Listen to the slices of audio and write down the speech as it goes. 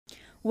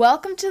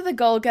Welcome to the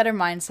Goal Getter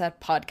Mindset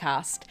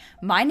podcast.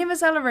 My name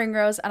is Ella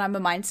Ringrose and I'm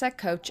a mindset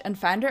coach and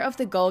founder of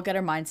the Goal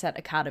Getter Mindset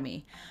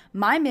Academy.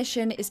 My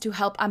mission is to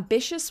help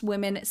ambitious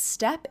women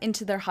step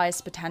into their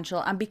highest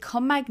potential and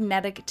become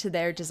magnetic to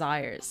their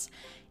desires.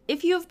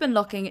 If you have been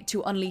looking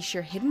to unleash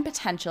your hidden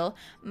potential,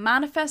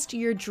 manifest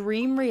your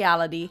dream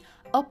reality,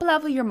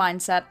 up-level your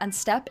mindset, and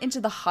step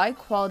into the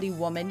high-quality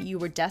woman you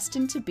were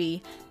destined to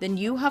be, then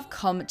you have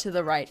come to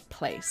the right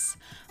place.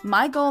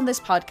 My goal in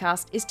this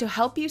podcast is to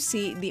help you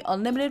see the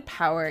unlimited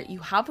power you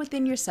have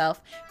within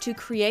yourself to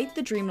create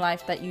the dream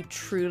life that you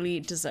truly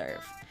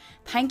deserve.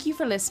 Thank you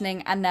for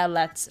listening, and now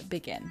let's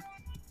begin.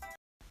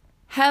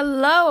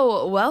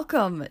 Hello,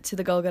 welcome to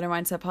the Goal Getter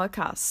Mindset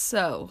podcast.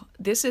 So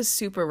this is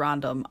super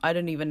random. I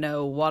don't even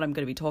know what I'm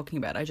going to be talking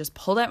about. I just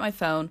pulled out my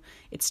phone.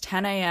 It's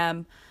 10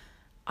 a.m.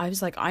 I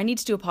was like, I need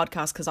to do a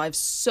podcast because I have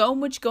so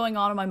much going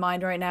on in my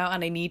mind right now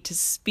and I need to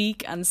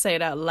speak and say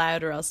it out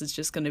loud or else it's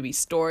just going to be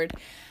stored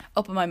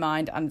up in my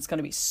mind and it's going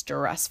to be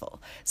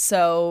stressful.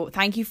 So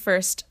thank you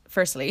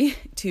firstly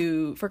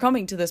for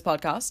coming to this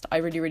podcast. I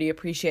really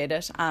appreciate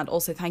it. And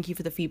also thank you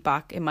for the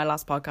feedback. In my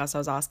last podcast I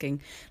was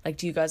asking, like,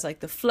 do you guys like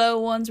the flow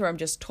ones where I'm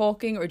just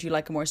talking, or do you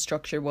like a more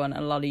structured one?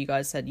 And a lot of you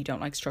guys said you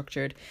don't like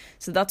structured.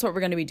 So that's what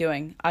we're going to be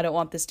doing. I don't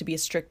want this to be a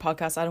strict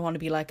podcast. I don't want to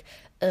be like,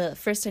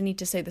 first I need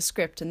to say the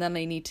script and then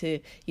I need to,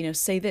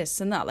 say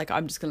this and that. Like,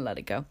 I'm just going to let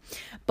it go.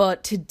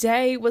 But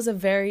today was a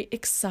very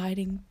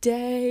exciting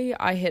day.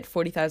 I hit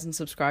 40,000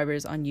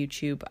 subscribers on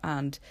YouTube,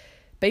 and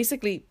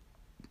basically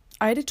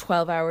I had a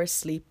 12-hour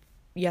sleep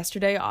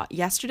yesterday.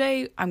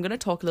 I'm going to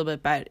talk a little bit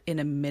about in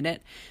a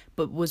minute,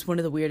 but was one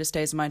of the weirdest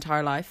days of my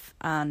entire life.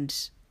 And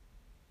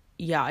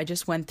yeah, I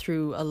just went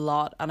through a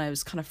lot and I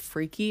was kind of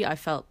freaky. I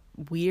felt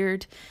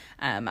weird.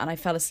 And I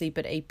fell asleep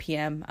at 8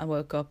 p.m. and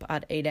woke up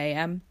at 8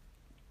 a.m.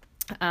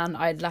 And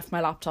I'd left my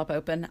laptop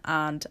open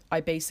and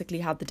I basically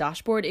had the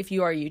dashboard. If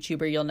you are a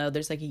YouTuber, you'll know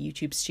there's like a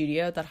YouTube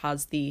studio that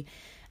has the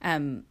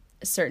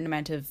certain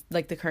amount of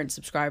like the current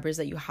subscribers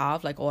that you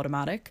have, like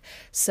automatic.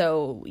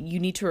 So you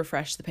need to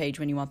refresh the page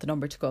when you want the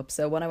number to go up.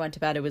 So when I went to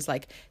bed, it was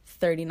like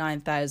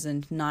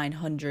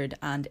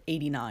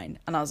 39,989.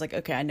 And I was like,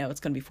 okay, I know it's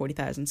going to be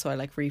 40,000. So I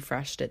like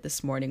refreshed it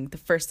this morning. The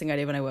first thing I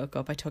did when I woke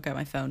up, I took out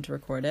my phone to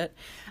record it.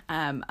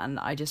 And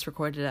I just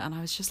recorded it and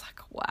I was just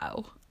like,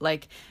 wow,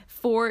 like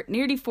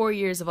nearly 4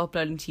 years of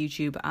uploading to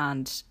YouTube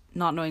and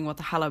not knowing what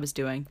the hell I was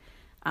doing,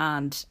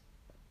 and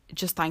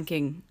just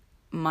thanking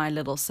my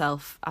little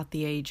self at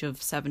the age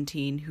of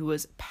 17 who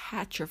was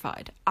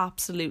petrified,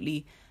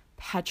 absolutely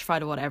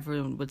petrified of what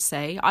everyone would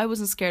say. I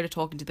wasn't scared of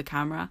talking to the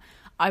camera.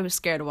 I was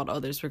scared of what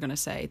others were going to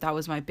say. That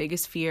was my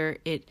biggest fear.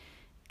 I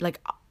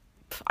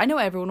know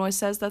everyone always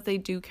says that they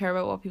do care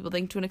about what people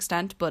think to an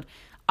extent, but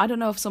I don't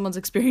know if someone's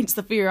experienced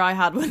the fear I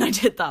had when I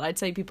did that. I'd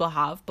say people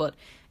have, but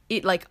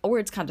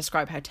words can't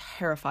describe how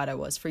terrified I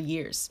was for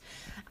years.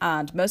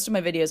 And most of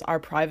my videos are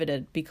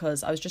privated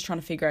because I was just trying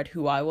to figure out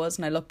who I was,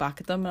 and I look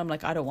back at them and I'm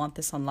like, I don't want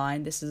this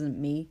online. This isn't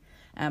me.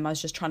 I was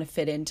just trying to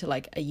fit into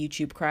like a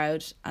YouTube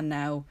crowd, and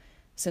now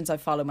since I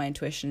follow my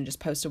intuition and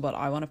just posted what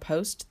I want to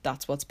post,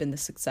 that's what's been the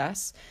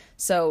success.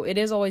 So it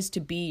is always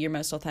to be your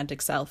most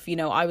authentic self.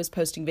 I was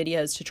posting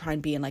videos to try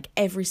and be in like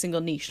every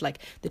single niche. Like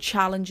the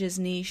challenges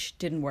niche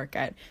didn't work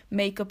out,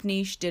 makeup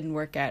niche didn't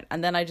work out,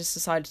 and then I just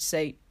decided to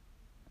say,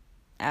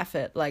 F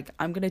it, like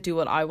I'm gonna do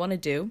what I want to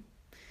do.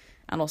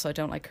 And also I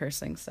don't like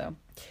cursing, so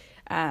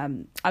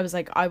I was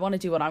like, I want to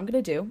do what I'm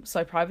gonna do. So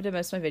I privated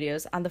most of my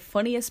videos, and the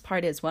funniest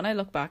part is when I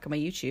look back at my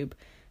YouTube,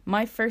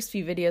 my first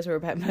few videos were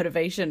about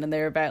motivation, and they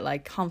were about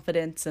like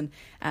confidence and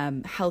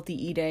healthy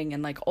eating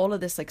and like all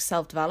of this like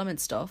self-development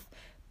stuff.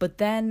 But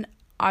then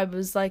I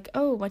was like,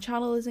 oh, my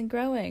channel isn't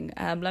growing,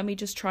 let me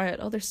just try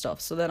out other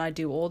stuff. So then I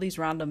do all these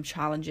random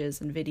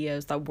challenges and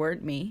videos that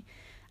weren't me,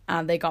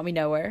 and they got me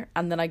nowhere.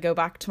 And then I go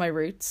back to my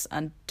roots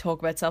and talk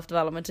about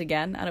self-development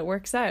again, and it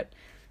works out.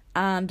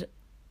 And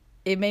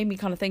it made me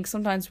kind of think,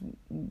 sometimes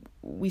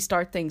we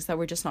start things that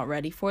we're just not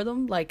ready for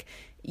them. Like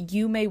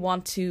you may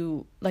want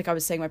to, like I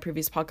was saying in my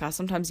previous podcast,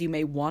 sometimes you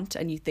may want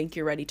and you think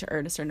you're ready to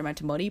earn a certain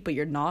amount of money, but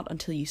you're not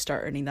until you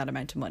start earning that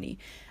amount of money.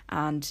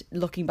 And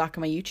looking back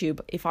on my YouTube,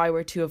 if I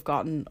were to have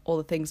gotten all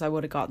the things I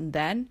would have gotten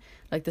then,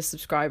 like the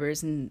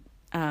subscribers and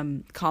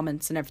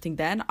comments and everything,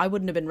 then I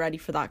wouldn't have been ready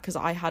for that because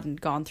I hadn't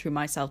gone through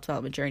my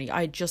self-development journey. I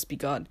had just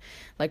begun.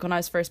 Like when I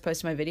was first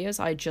posting my videos,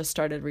 I just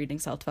started reading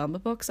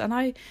self-development books, and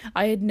I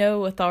had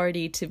no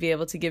authority to be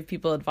able to give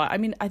people advice. I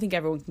mean, I think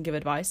everyone can give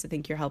advice. I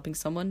think you're helping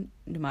someone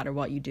no matter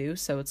what you do,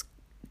 so it's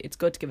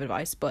good to give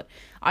advice, but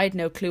I had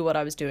no clue what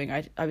I was doing.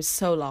 I was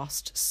so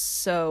lost,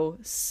 so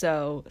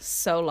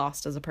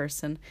lost as a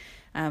person.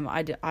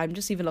 I'm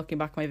just even looking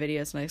back at my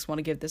videos and I just want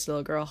to give this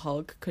little girl a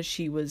hug because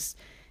she was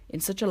in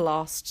such a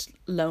lost,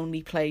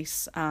 lonely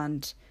place,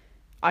 and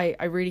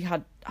I really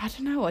had, I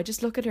don't know, I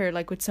just look at her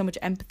like with so much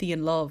empathy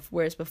and love,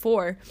 whereas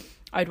before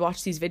I'd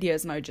watch these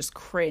videos and I'd just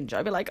cringe.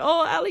 I'd be like,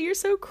 oh, Ellie, you're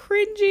so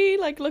cringy,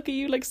 like look at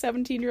you, like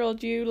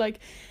 17-year-old you. Like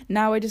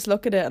now I just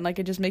look at it and like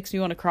it just makes me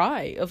want to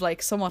cry, of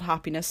like somewhat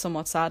happiness,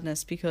 somewhat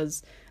sadness,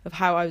 because of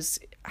how I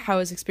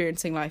was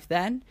experiencing life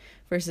then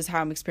versus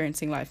how I'm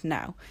experiencing life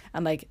now.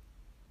 And like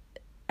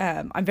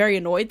I'm very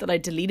annoyed that I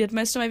deleted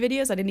most of my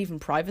videos. I didn't even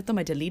private them,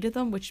 I deleted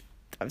them, which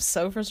I'm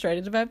so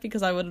frustrated about,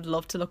 because I would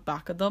love to look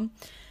back at them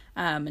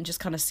and just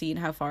kind of seeing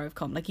how far I've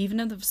come. Like even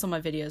in some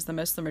of my videos, the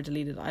most of them are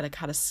deleted, I like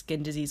had a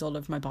skin disease all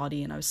over my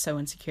body and I was so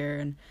insecure,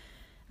 and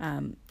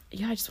I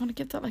just want to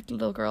give that like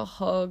little girl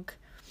hug.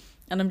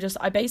 And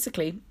so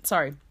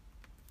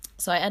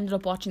I ended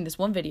up watching this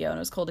one video and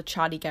it was called A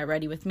Chatty Get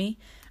Ready With Me,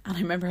 and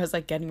I remember I was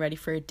like getting ready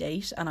for a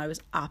date and I was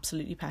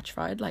absolutely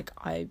petrified. Like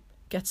I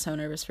get so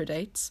nervous for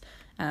dates.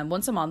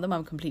 Once I'm on them,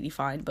 I'm completely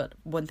fine, but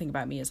one thing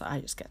about me is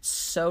I just get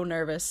so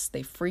nervous.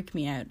 They freak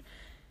me out.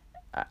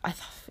 I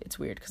thought it's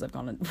weird because I've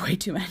gone on way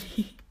too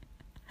many.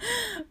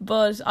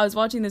 But I was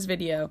watching this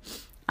video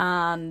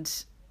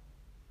and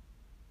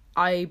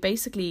I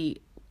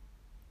basically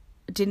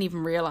didn't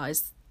even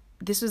realize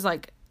this was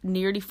like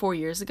nearly 4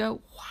 years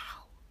ago.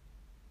 Wow.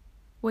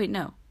 Wait,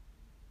 no.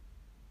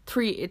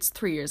 It's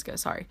 3 years ago,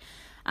 sorry.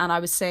 And I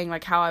was saying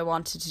like how I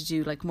wanted to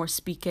do like more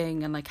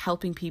speaking and like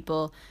helping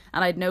people,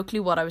 and I had no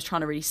clue what I was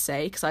trying to really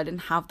say because I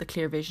didn't have the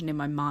clear vision in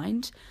my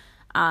mind.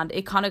 And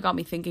it kind of got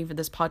me thinking for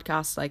this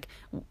podcast, like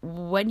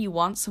when you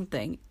want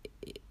something,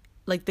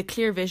 like the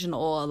clear vision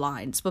all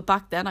aligns. But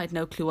back then I had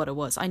no clue what it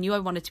was. I knew I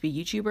wanted to be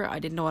a YouTuber. I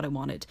didn't know what I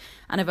wanted.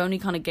 And I've only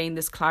kind of gained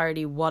this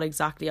clarity what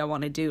exactly I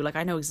want to do. Like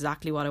I know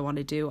exactly what I want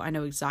to do. I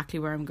know exactly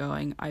where I'm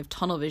going. I have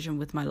tunnel vision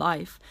with my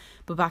life.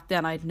 But back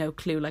then I had no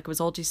clue. Like it was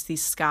all just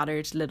these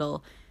scattered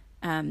little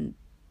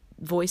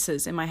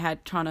voices in my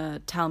head trying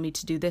to tell me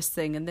to do this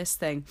thing and this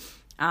thing.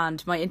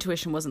 And my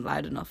intuition wasn't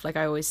loud enough. Like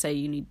I always say,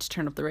 you need to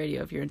turn up the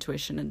radio of your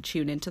intuition and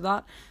tune into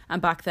that.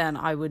 And back then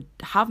I would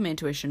have my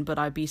intuition, but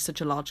I'd be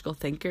such a logical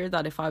thinker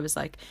that if I was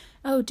like,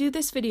 oh, do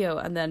this video,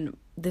 and then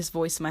this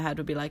voice in my head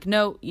would be like,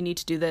 no, you need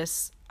to do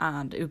this,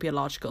 and it would be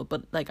illogical.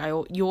 But like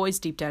you always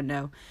deep down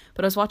know.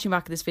 But I was watching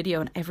back this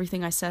video and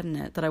everything I said in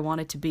it that I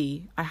wanted to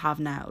be, I have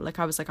now. Like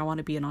I was like, I want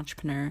to be an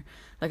entrepreneur.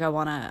 Like I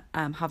want to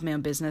have my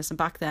own business. And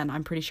back then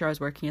I'm pretty sure I was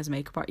working as a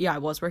makeup artist. Yeah, I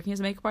was working as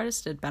a makeup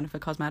artist at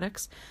Benefit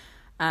Cosmetics.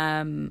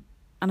 And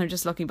I'm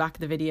just looking back at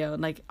the video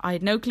and like I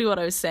had no clue what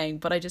I was saying,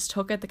 but I just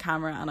took out the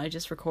camera and I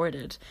just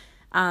recorded.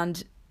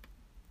 And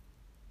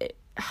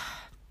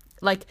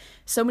like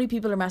so many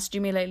people are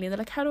messaging me lately and they're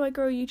like, how do I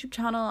grow a YouTube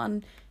channel?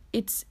 And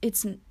it's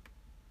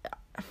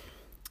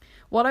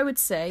what I would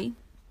say,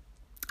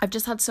 I've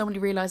just had so many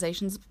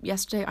realizations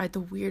yesterday. I had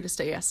the weirdest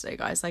day yesterday,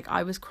 guys. Like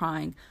I was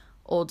crying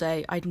all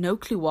day. I had no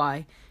clue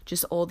why,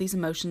 just all these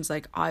emotions.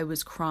 Like I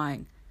was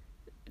crying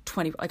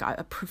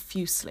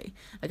profusely.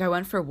 Like I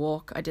went for a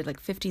walk, I did like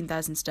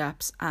 15,000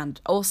 steps,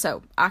 and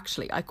also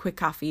actually I quit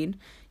caffeine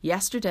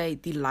yesterday.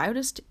 The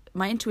loudest,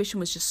 my intuition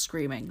was just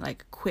screaming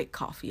like, quit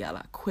coffee,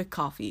 Ella, quit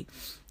coffee.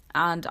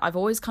 And I've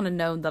always kind of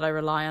known that I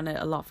rely on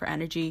it a lot for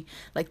energy.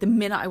 Like the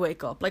minute I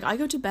wake up, like I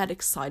go to bed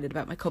excited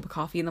about my cup of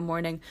coffee in the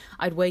morning.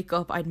 I'd wake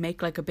up, I'd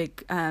make like a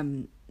big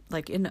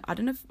like in, I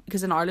don't know if,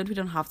 because in Ireland we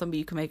don't have them, but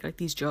you can make like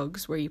these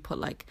jugs where you put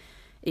like,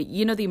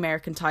 you know, the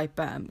American type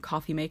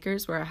coffee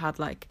makers, where I had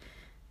like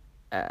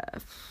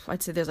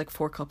I'd say there's like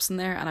 4 cups in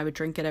there, and I would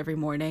drink it every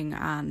morning,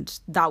 and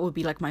that would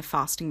be like my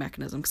fasting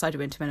mechanism because I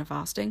do intermittent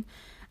fasting.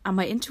 And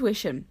my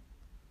intuition,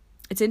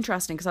 it's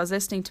interesting because I was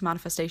listening to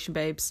Manifestation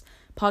Babe's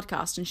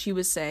podcast and she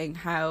was saying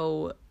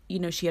how, you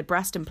know, she had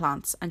breast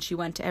implants and she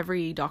went to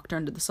every doctor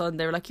under the sun.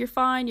 They were like, you're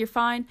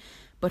fine,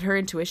 but her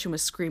intuition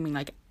was screaming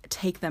like,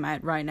 take them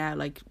out right now,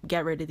 like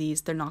get rid of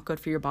these, they're not good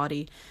for your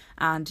body.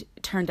 And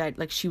it turned out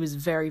like she was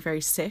very,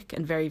 very sick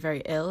and very,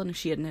 very ill, and if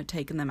she hadn't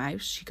taken them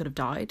out she could have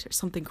died or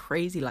something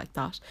crazy like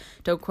that.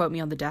 Don't quote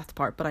me on the death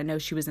part, but I know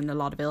she was in a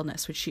lot of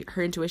illness, which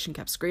her intuition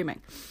kept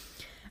screaming.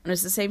 And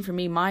it's the same for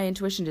me. My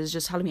intuition is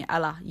just telling me,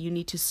 Ella, you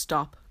need to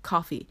stop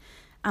coffee.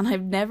 And I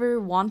never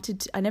wanted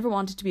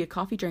to be a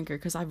coffee drinker,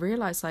 because I've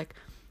realized like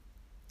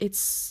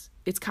it's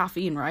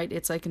caffeine, right?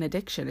 It's like an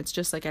addiction. It's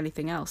just like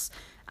anything else.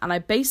 And I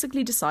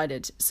basically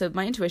decided, so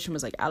my intuition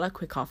was like, Ella,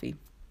 quit coffee.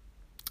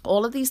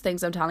 All of these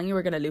things I'm telling you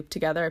are going to loop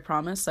together, I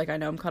promise. Like I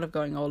know I'm kind of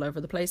going all over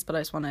the place, but I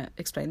just want to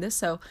explain this.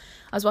 So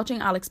I was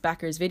watching Alex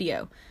Becker's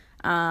video,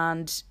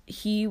 and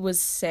he was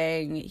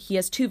saying he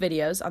has 2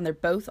 videos and they're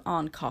both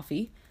on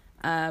coffee.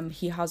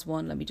 He has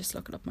one, let me just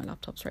look it up, my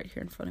laptop's right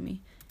here in front of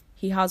me.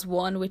 He has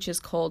one which is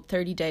called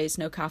 30 Days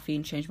No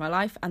Caffeine Changed My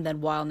Life, and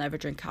then Why I'll Never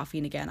Drink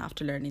Caffeine Again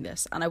After Learning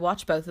This. And I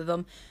watched both of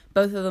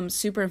them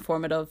super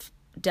informative,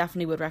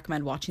 definitely would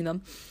recommend watching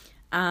them.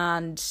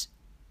 And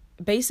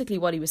basically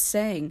what he was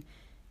saying,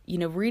 you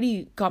know,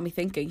 really got me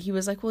thinking. He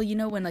was like, well, you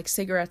know, when like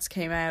cigarettes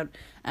came out,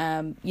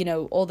 you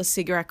know, all the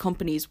cigarette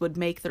companies would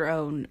make their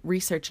own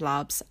research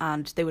labs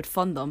and they would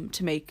fund them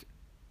to make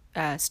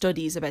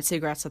studies about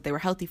cigarettes that they were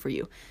healthy for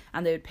you,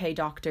 and they would pay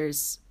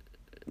doctors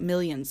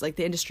millions. Like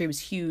the industry was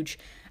huge,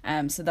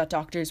 so that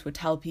doctors would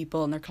tell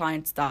people and their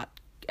clients that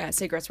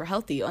cigarettes were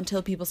healthy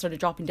until people started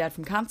dropping dead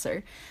from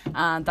cancer,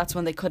 and that's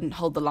when they couldn't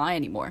hold the lie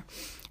anymore.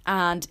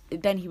 And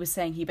then he was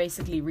saying he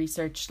basically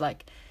researched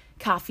like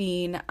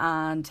caffeine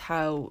and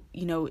how,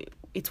 you know,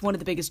 it's one of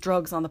the biggest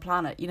drugs on the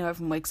planet. You know,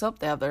 everyone wakes up,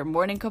 they have their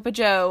morning cup of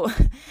joe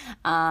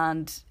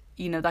and,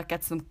 you know, that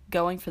gets them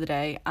going for the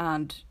day.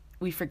 And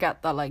we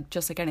forget that, like,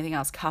 just like anything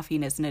else,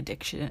 caffeine is an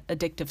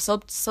addictive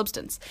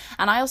substance.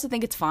 And I also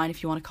think it's fine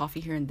if you want a coffee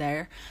here and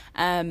there.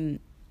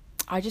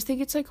 I just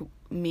think it's like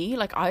me,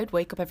 like I would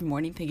wake up every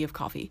morning thinking of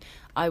coffee.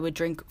 I would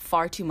drink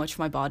far too much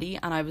for my body,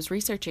 and I was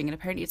researching, and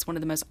apparently it's one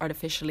of the most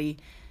artificially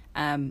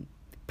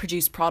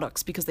produced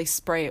products because they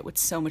spray it with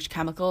so much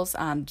chemicals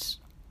and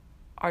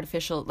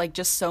artificial, like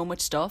just so much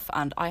stuff.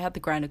 And I had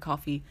the grounded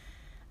coffee.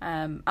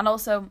 And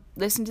also,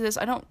 listen to this,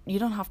 you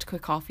don't have to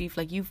quit coffee. If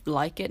like you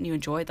like it and you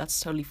enjoy it, that's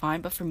totally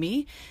fine. But for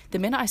me, the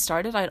minute I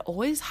started, I'd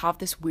always have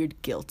this weird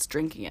guilt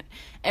drinking it.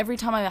 Every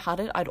time I had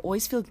it, I'd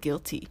always feel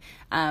guilty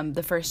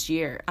the first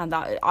year. And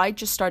that I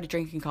just started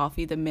drinking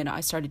coffee the minute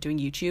I started doing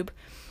YouTube.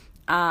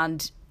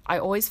 And I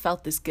always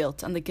felt this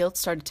guilt, and the guilt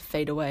started to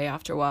fade away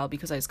after a while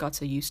because I just got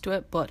so used to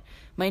it. But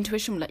my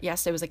intuition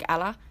yesterday was like,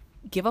 Ella,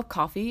 give up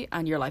coffee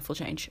and your life will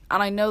change.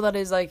 And I know that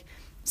is like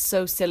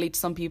so silly to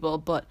some people,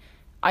 but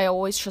I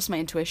always trust my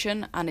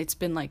intuition, and it's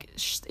been like,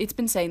 it's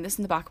been saying this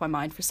in the back of my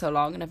mind for so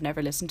long, and I've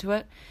never listened to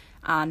it.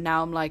 And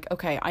now I'm like,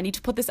 okay, I need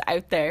to put this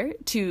out there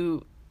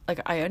to, like,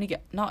 I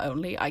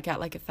get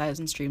like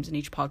 1,000 streams in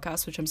each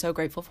podcast, which I'm so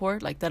grateful for,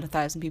 like that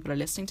 1,000 people are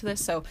listening to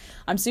this. So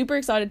I'm super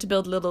excited to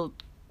build a little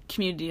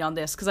community on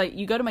this, because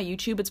you go to my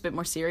YouTube, it's a bit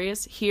more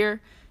serious.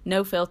 Here,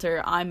 no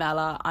filter, I'm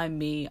Ella, I'm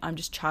me, I'm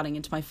just chatting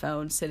into my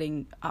phone,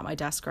 sitting at my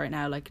desk right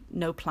now, like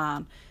no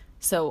plan.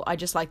 So I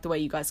just like the way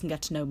you guys can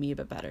get to know me a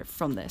bit better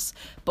from this.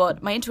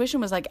 But my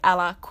intuition was like,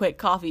 Ella, quit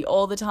coffee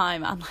all the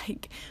time. And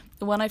like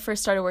when I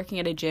first started working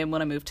at a gym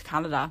when I moved to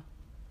Canada,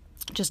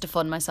 just to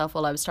fund myself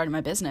while I was starting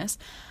my business,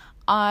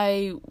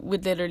 I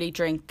would literally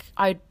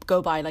I'd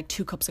go buy like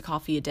 2 cups of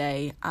coffee a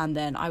day. And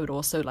then I would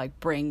also like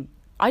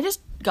I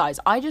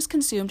just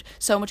consumed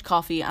so much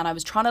coffee, and I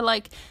was trying to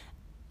like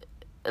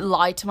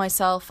lie to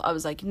myself. I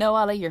was like, no,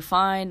 Ella, you're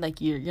fine.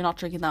 Like you're not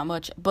drinking that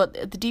much. But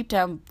the deep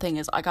down thing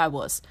is like I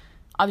was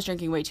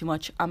drinking way too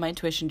much, and my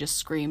intuition just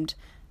screamed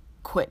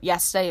quit.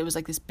 Yesterday it was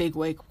like this big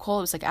wake up call.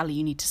 It was like, Ellie,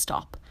 you need to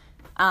stop.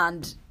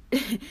 And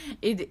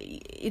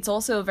it's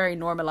also a very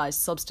normalized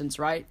substance,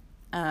 right?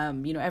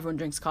 You know, everyone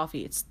drinks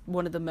coffee. It's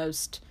one of the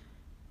most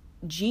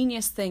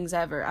genius things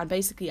ever. And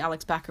basically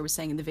Alex Becker was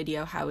saying in the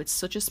video how it's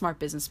such a smart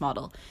business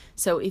model.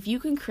 So if you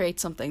can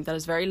create something that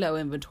is very low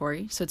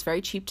inventory, so it's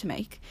very cheap to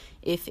make,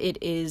 if it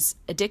is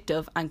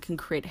addictive and can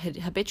create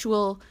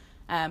habitual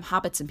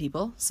habits in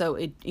people, so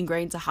it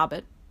ingrains a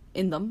habit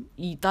in them,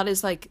 that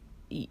is like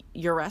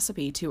your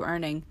recipe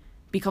to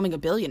becoming a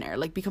billionaire,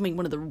 like becoming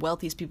one of the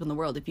wealthiest people in the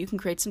world. If you can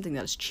create something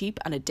that is cheap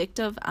and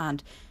addictive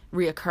and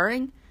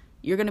reoccurring,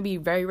 you're going to be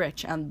very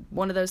rich. And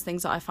one of those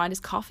things that I find is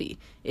coffee.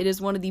 It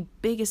is one of the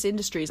biggest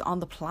industries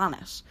on the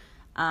planet,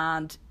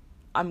 and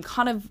I'm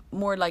kind of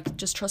more like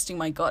just trusting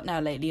my gut now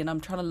lately, and I'm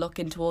trying to look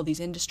into all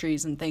these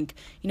industries and think,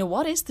 you know,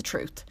 what is the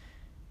truth?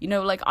 You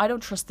know, like I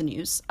don't trust the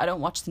news. I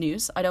don't watch the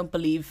news. I don't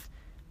believe.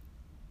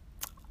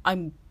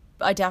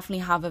 I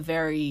definitely have a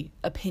very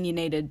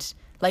opinionated,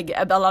 like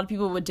a lot of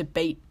people would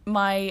debate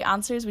my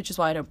answers, which is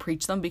why I don't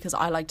preach them, because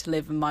I like to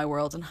live in my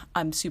world, and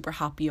I'm super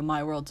happy in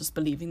my world just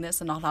believing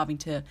this and not having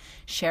to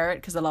share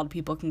it, because a lot of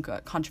people can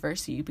get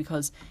controversy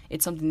because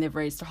it's something they've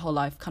raised their whole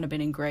life, kind of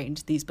been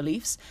ingrained, these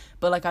beliefs.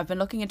 But like I've been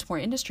looking into more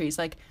industries,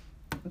 like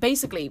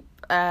basically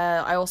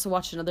I also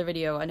watched another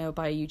video I know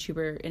by a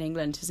YouTuber in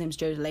England. His name's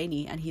Joe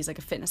Delaney, and he's like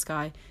a fitness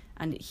guy,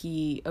 and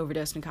he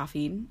overdosed on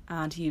caffeine,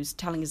 and he was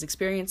telling his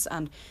experience.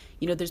 And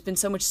you know, there's been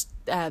so much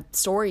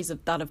stories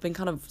that have been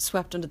kind of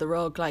swept under the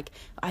rug. Like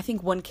I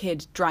think one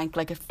kid drank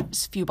like a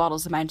few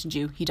bottles of Mountain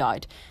Dew, he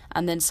died,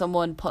 and then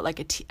someone put like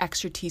a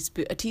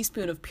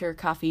teaspoon of pure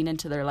caffeine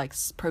into their like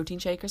protein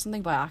shake or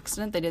something by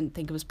accident. They didn't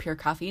think it was pure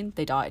caffeine,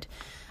 they died.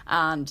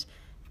 And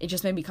it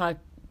just made me kind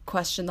of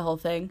question the whole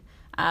thing.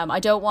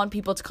 I don't want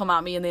people to come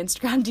at me in the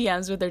Instagram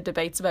DMs with their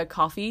debates about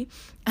coffee,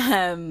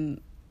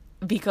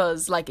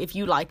 because like if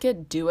you like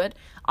it, do it.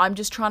 I'm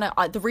just trying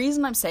to the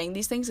reason I'm saying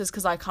these things is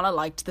because I kind of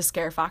liked the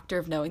scare factor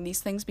of knowing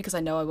these things, because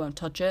I know I won't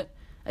touch it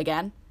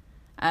again.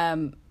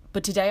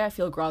 But today I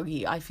feel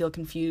groggy, I feel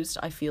confused,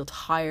 I feel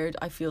tired,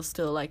 I feel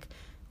still like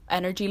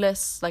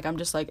energyless, like I'm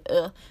just like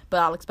ugh. But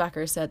Alex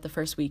Becker said the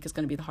first week is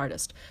going to be the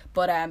hardest.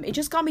 But it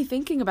just got me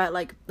thinking about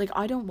like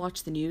I don't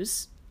watch the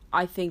news.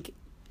 I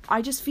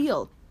just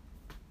feel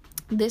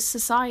this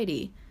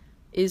society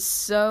is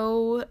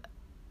so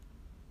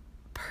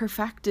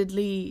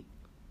perfectly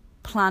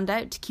planned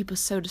out to keep us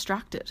so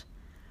distracted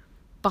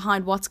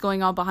behind what's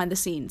going on behind the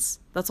scenes.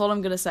 That's all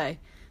I'm going to say.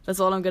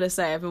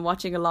 I've been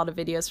watching a lot of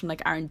videos from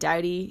like Aaron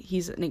Doughty.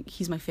 He's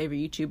my favorite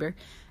YouTuber.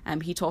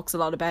 He talks a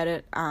lot about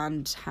it,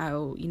 and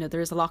how, you know,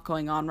 there's a lot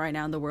going on right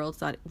now in the world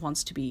that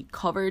wants to be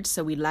covered,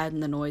 so we louden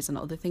the noise and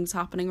other things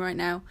happening right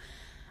now.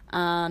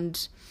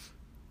 And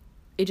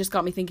it just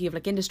got me thinking of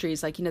like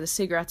industries, like, you know, the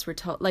cigarettes were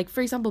like,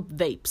 for example,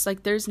 vapes.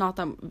 Like, there's not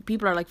that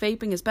people are like,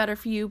 vaping is better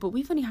for you, but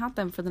we've only had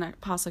them for the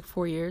past like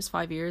 4 years,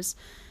 5 years.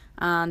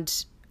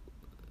 And,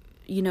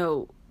 you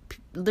know,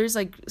 there's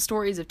like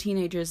stories of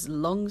teenagers'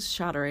 lungs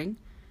shattering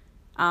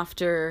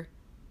after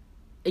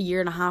a year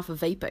and a half of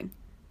vaping,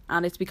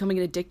 and it's becoming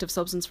an addictive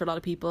substance for a lot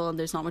of people, and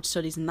there's not much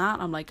studies in that.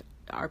 I'm like,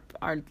 are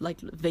like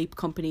vape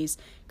companies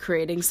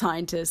creating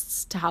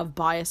scientists to have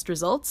biased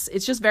results?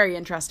 It's just very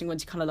interesting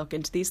once you kind of look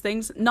into these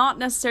things. Not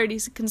necessarily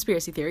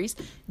conspiracy theories,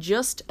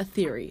 just a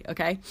theory,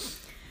 okay?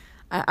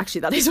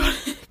 Actually, that is what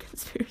a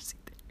conspiracy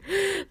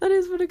theory. That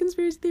is what a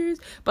conspiracy theory is.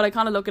 But I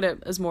kind of look at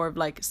it as more of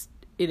like,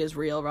 it is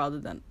real rather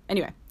than...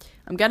 Anyway,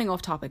 I'm getting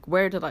off topic.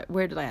 Where did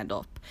I end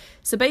up?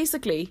 So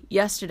basically,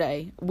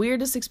 yesterday,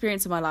 weirdest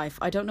experience of my life.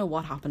 I don't know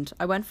what happened.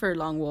 I went for a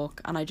long walk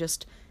and I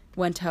just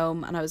went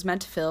home, and I was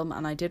meant to film,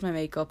 and I did my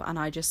makeup, and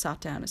I just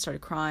sat down and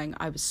started crying.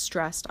 I was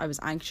stressed. I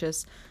was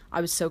anxious. I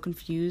was so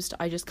confused.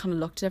 I just kind of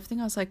looked at everything.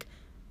 I was like,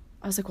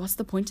 what's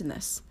the point in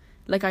this?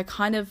 Like, I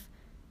kind of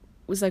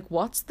was like,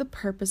 what's the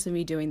purpose of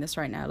me doing this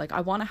right now? Like,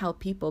 I want to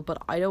help people,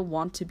 but I don't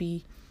want to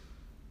be...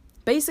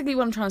 Basically,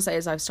 what I'm trying to say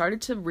is I've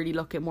started to really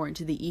look at more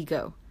into the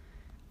ego,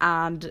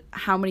 and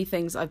how many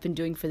things I've been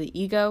doing for the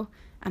ego,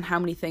 and how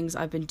many things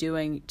I've been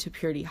doing to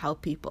purely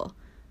help people.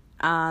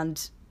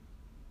 And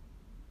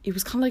it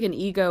was kind of like an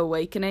ego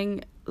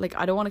awakening. Like,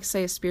 I don't want to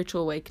say a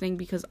spiritual awakening,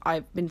 because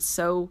I've been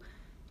so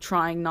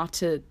trying not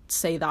to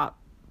say that,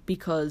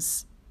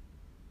 because,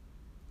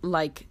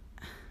 like,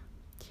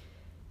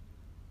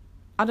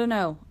 I don't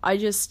know. I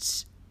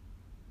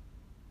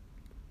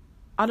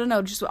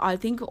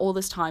think all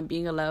this time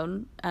being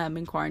alone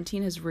in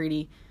quarantine has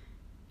really...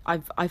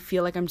 I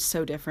feel like I'm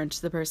so different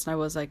to the person I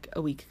was like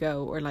a week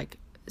ago, or like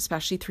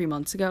especially 3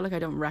 months ago. Like, I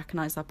don't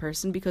recognize that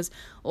person, because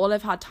all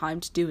I've had time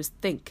to do is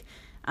think.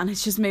 And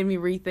it's just made me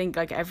rethink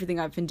like everything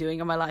I've been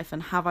doing in my life,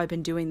 and have I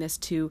been doing this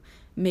to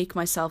make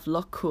myself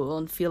look cool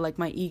and feel like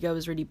my ego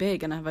is really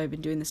big, and have I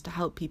been doing this to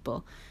help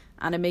people?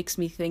 And it makes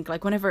me think,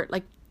 like, whenever,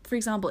 like, for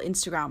example,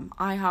 Instagram,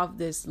 I have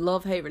this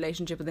love-hate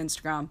relationship with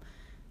Instagram.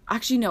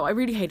 Actually, no, I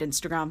really hate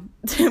Instagram.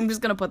 I'm just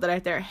going to put that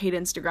out there. I hate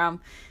Instagram.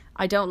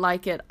 I don't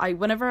like it.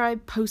 Whenever I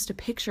post a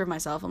picture of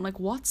myself, I'm like,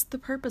 what's the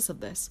purpose of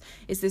this?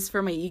 Is this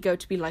for my ego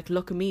to be like,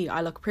 look at me,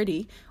 I look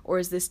pretty? Or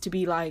is this to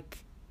be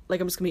like I'm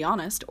just going to be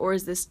honest? Or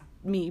is this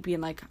me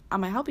being like,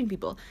 am I helping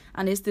people?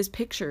 And is this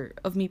picture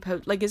of me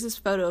is this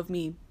photo of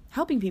me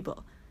helping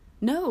people?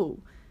 No.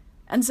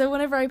 And so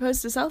whenever I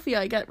post a selfie,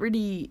 I get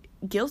really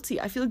guilty.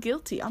 I feel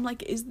guilty. I'm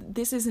like,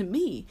 this isn't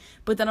me.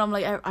 But then I'm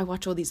like, I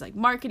watch all these like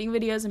marketing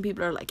videos, and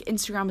people are like,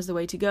 Instagram is the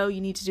way to go.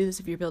 You need to do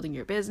this if you're building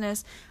your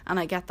business. And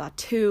I get that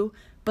too.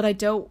 But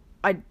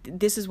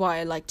this is why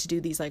I like to do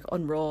these like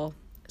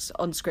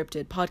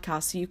unscripted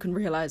podcasts, so you can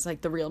realize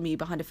like the real me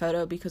behind a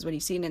photo. Because when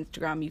you see an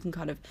Instagram, you can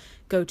kind of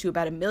go to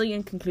about 1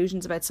 million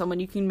conclusions about someone.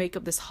 You can make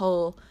up this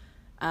whole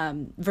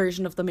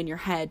version of them in your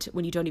head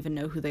when you don't even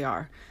know who they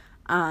are.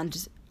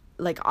 And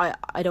like,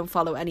 I don't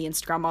follow any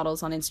Instagram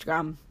models on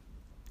Instagram.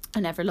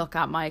 I never look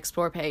at my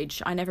explore page.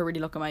 I never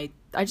really look at I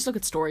just look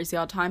at stories the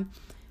odd time.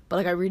 But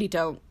like, I really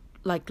don't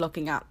like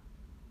looking at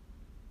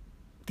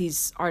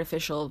these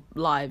artificial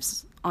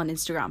lives on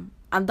Instagram.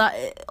 And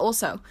that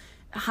also,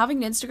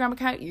 having an Instagram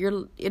account,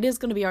 it is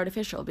going to be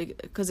artificial,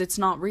 because it's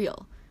not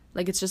real.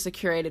 Like, it's just a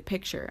curated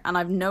picture. And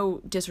I've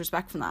no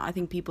disrespect from that. I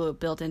think people who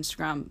built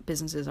Instagram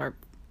businesses are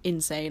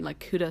insane. Like,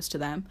 kudos to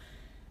them.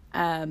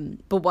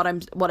 But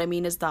what I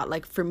mean is that,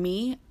 like, for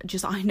me,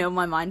 just, I know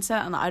my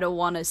mindset, and I don't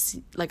want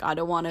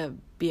to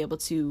be able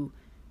to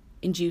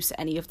induce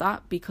any of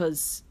that,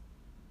 because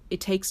it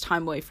takes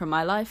time away from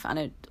my life. And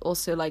it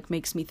also like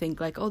makes me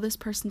think like, oh, this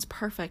person's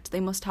perfect, they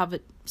must have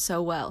it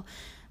so well.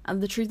 And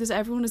the truth is,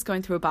 everyone is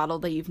going through a battle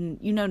that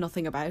you know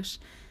nothing about,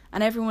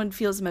 and everyone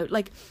feels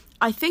like,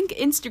 I think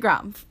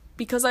Instagram,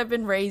 because I've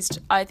been raised,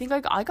 I think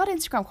I got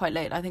Instagram quite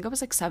late. I think I was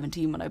like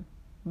 17 when I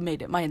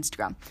made it my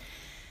Instagram.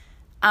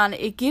 And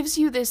it gives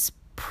you this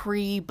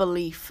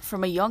pre-belief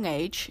from a young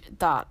age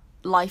that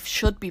life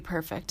should be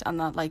perfect, and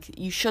that like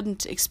you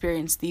shouldn't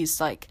experience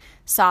these like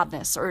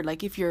sadness, or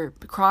like if you're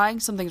crying,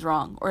 something's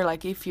wrong, or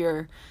like if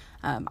you're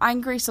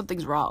angry,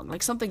 something's wrong,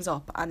 like something's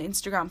up. And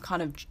Instagram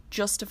kind of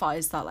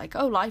justifies that, like,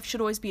 oh, life should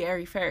always be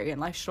airy fairy,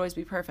 and life should always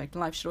be perfect,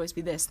 and life should always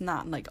be this and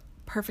that, and like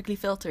perfectly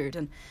filtered.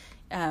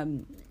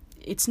 And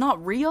it's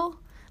not real.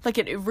 Like,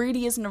 it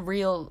really isn't a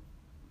real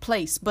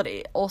place. But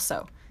it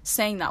also,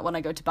 saying that, when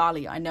I go to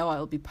Bali, I know I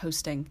will be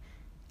posting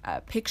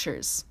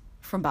pictures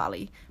from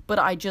Bali, but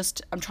I'm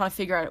trying to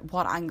figure out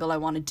what angle I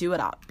want to do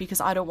it at,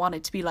 because I don't want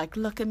it to be like,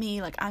 look at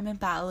me, like I'm in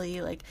Bali,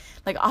 like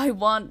I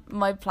want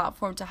my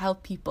platform to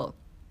help people.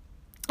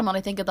 And when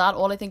I think of that,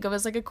 all I think of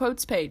is like a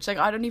quotes page. Like,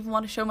 I don't even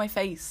want to show my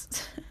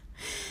face.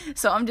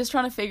 So I'm just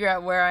trying to figure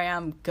out where I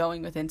am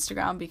going with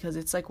Instagram, because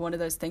it's like one of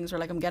those things where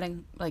like I'm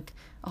getting like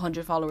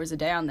 100 followers a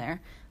day on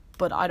there,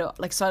 but I don't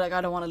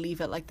want to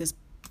leave it like this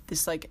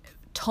like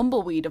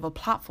tumbleweed of a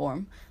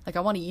platform. Like,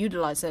 I want to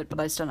utilize it, but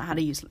I just don't know how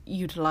to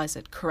utilize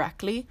it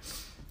correctly.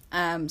 So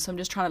I'm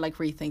just trying to like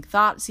rethink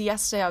that. So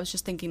yesterday I was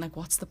just thinking like,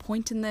 what's the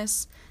point in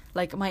this?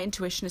 Like, my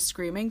intuition is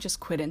screaming, just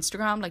quit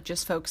Instagram, like,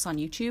 just focus on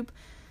YouTube.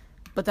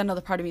 But then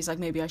another part of me is like,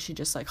 maybe I should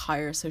just like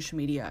hire a social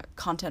media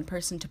content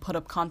person to put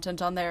up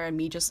content on there, and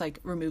me just like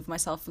remove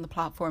myself from the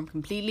platform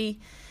completely.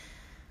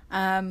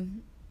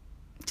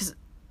 Because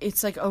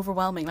it's like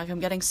overwhelming. Like, I'm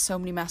getting so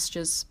many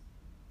messages.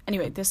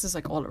 Anyway, this is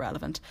like all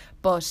irrelevant.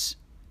 But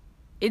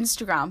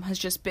Instagram has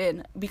just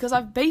been, because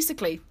I've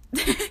basically,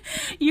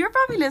 you're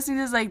probably listening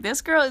to this like,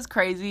 this girl is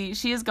crazy.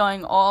 She is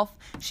going off.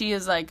 She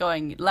is like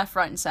going left,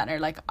 right, and center.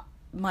 Like,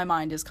 my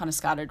mind is kind of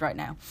scattered right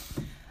now.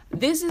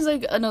 This is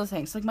like another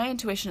thing. So like, my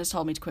intuition has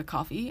told me to quit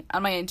coffee,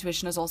 and my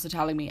intuition is also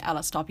telling me,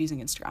 Ella, stop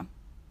using Instagram,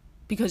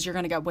 because you're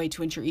going to get way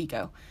too into your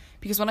ego.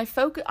 Because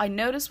I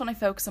notice when I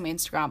focus on my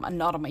Instagram and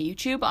not on my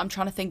YouTube, I'm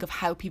trying to think of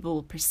how people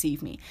will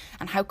perceive me,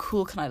 and how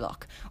cool can I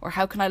look, or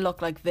how can I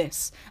look like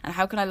this, and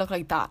how can I look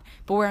like that.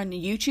 But where on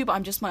YouTube,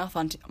 I'm just my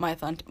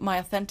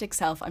authentic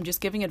self. I'm just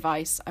giving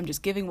advice. I'm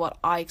just giving what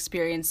I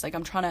experienced. Like,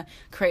 I'm trying to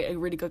create a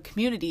really good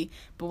community.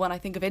 But when I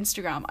think of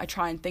Instagram, I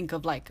try and think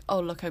of like, oh,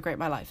 look how great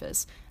my life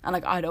is. And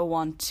like, I don't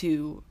want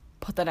to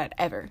put that out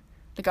ever.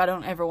 Like, I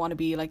don't ever want to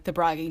be like the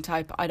bragging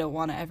type. I don't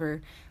want to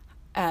ever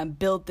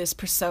build this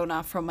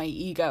persona from my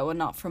ego and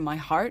not from my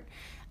heart.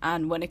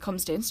 And when it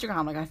comes to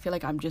Instagram, like, I feel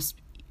like I'm just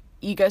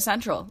ego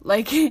central,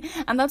 like,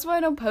 and that's why I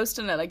don't post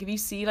on it. Like, if you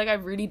see, like, I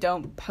really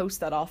don't post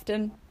that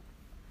often.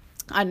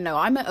 I don't know,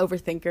 I'm an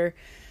overthinker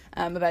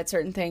about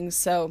certain things,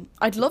 so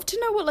I'd love to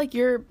know what like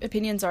your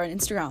opinions are on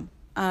Instagram.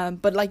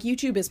 But like,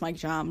 YouTube is my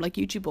jam. Like,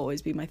 YouTube will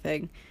always be my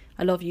thing.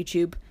 I love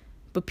YouTube,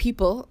 but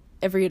people,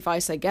 every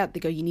advice I get, they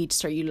go, you need to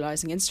start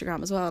utilizing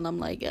Instagram as well, and I'm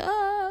like,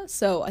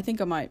 so I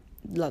think I might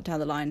down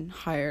the line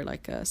hire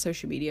like a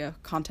social media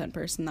content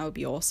person. That would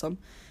be awesome,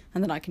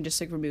 and then I can just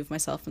like remove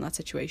myself from that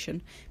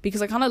situation,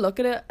 because I kind of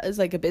look at it as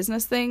like a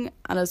business thing,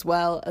 and as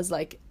well as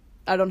like,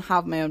 I don't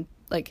have my own,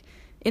 like,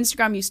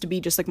 Instagram used to be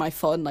just like my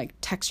fun, like,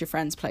 text your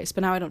friends place,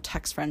 but now I don't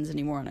text friends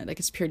anymore, and like,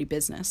 it's purely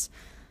business.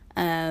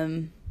 So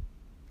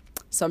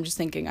I'm just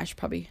thinking I should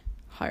probably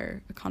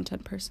hire a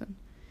content person.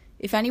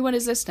 If anyone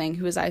is listening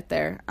who is out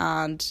there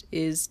and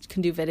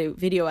can do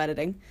video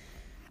editing,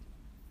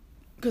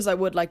 because I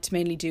would like to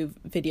mainly do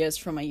videos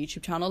from my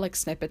YouTube channel, like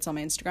snippets on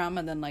my Instagram,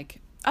 and then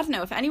like, I don't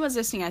know, if anyone's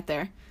listening out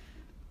there,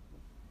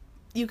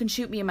 you can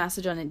shoot me a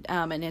message on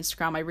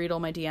Instagram. I read all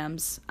my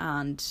DMs,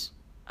 and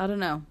I don't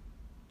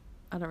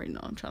really know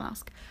what I'm trying to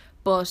ask.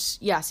 But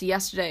yeah, so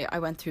yesterday I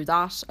went through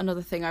that.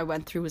 Another thing I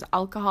went through was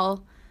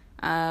alcohol.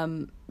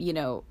 You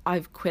know,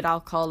 I've quit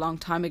alcohol a long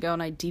time ago,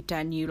 and I deep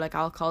down knew like,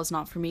 alcohol is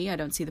not for me. I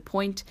don't see the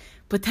point.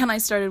 But then I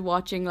started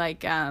watching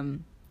like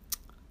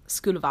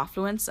School of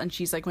Affluence, and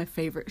she's like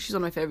she's one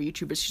of my favorite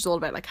YouTubers. She's all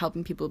about like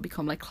helping people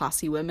become like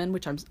classy women,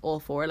 which I'm all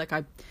for. Like,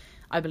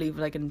 I believe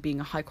like in being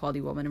a high quality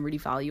woman and really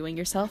valuing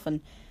yourself.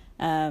 And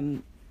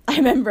I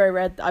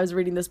remember I was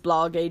reading this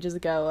blog ages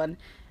ago,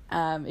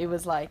 and it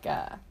was like,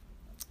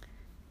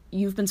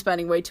 you've been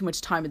spending way too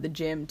much time at the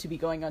gym to be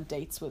going on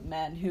dates with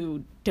men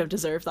who don't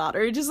deserve that,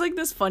 or just like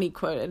this funny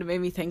quote, and it made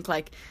me think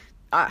like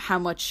how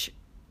much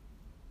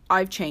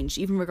I've changed,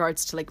 even in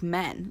regards to like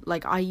men.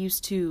 Like, I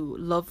used to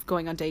love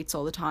going on dates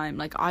all the time.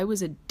 Like, I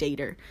was a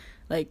dater.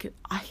 Like,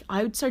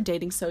 I would start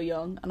dating so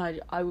young,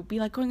 and I would be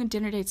like going on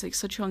dinner dates like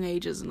such young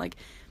ages, and like,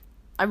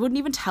 I wouldn't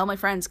even tell my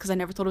friends, because I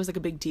never thought it was like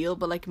a big deal.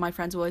 But like, my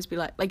friends would always be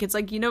like, it's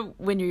like, you know,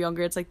 when you're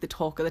younger, it's like the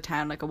talk of the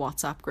town, like a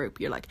WhatsApp group.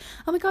 You're like,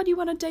 oh my god, you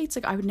went on dates.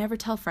 Like, I would never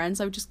tell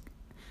friends. I would just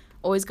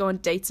always go on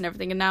dates and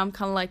everything. And now I'm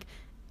kind of like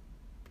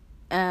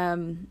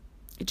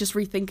just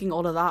rethinking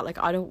all of that. Like,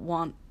 I don't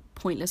want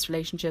pointless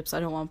relationships. I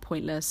don't want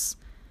pointless.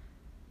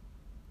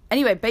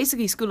 Anyway,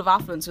 basically, School of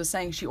Affluence was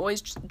saying she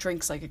always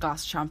drinks like a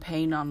glass of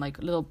champagne on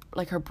like little,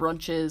 like, her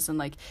brunches, and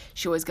like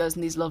she always goes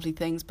in these lovely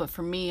things. But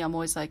for me, I'm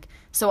always like,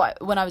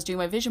 when I was doing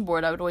my vision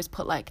board, I would always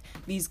put like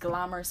these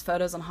glamorous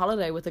photos on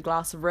holiday with a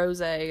glass of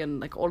rosé and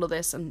like all of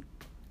this. And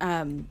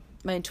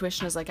my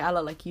intuition is like, Ella,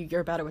 like,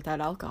 you're better without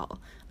alcohol.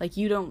 Like,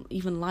 you don't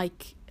even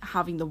like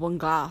having the one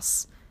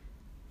glass.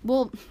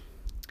 Well,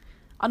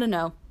 I don't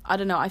know.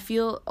 I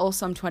feel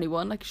also I'm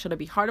 21. Like, should I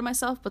be hard on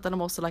myself? But then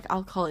I'm also like,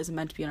 alcohol isn't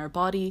meant to be in our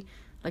body.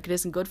 Like, it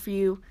isn't good for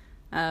you.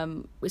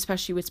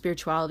 Especially with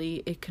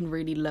spirituality, it can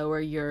really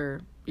lower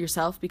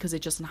yourself, because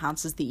it just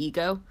enhances the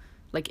ego,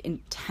 like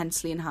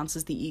intensely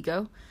enhances the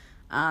ego.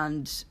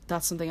 And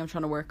that's something I'm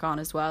trying to work on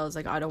as well. Is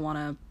like, I don't want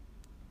to,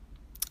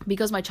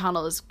 because my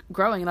channel is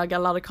growing, and I get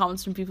a lot of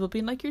comments from people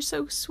being like, you're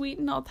so sweet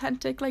and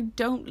authentic, like,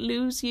 don't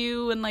lose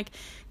you, and like,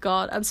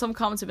 God, and some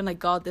comments have been like,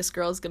 God, this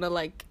girl's gonna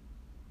like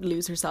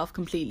lose herself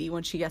completely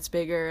when she gets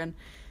bigger. And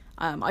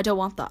I don't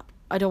want that.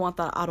 I don't want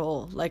that at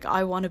all. Like,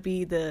 I want to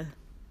be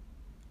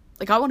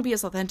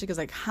as authentic as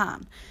I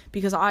can,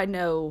 because I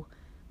know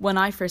when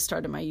I first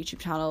started my YouTube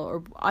channel,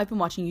 or I've been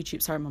watching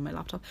YouTube, sorry, I'm on my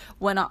laptop,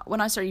 when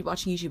I started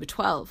watching YouTube at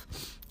 12,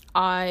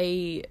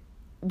 I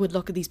would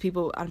look at these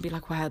people and be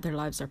like, wow, their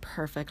lives are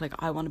perfect, like,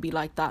 I want to be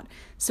like that.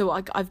 So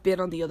I've been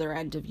on the other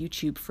end of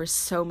YouTube for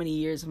so many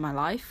years of my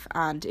life,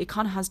 and it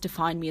kind of has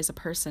defined me as a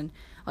person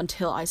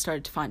until I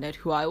started to find out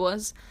who I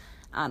was.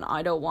 And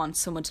I don't want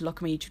someone to look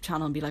at my YouTube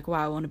channel and be like,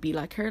 wow, I want to be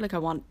like her. Like, I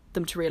want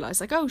them to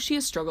realize, like, oh, she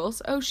has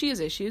struggles. Oh, she has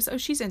issues. Oh,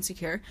 she's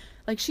insecure.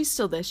 Like, she's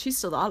still this, she's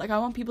still that. Like, I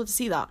want people to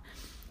see that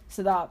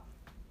so that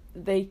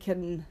they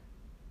can,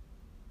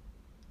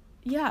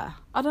 yeah,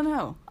 I don't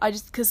know.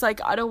 Because,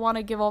 like, I don't want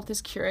to give off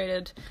this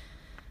curated,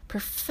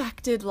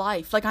 perfected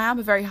life. Like, I am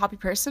a very happy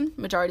person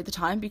majority of the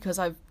time because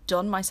I've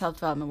done my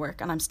self-development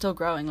work and I'm still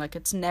growing. Like,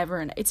 it's a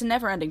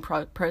never-ending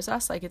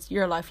process. Like,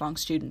 you're a lifelong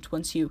student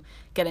once you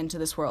get into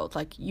this world.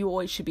 Like, you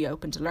always should be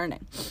open to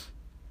learning.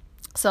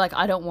 So, like,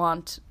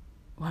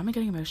 why am I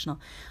getting emotional?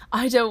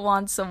 I don't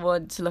want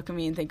someone to look at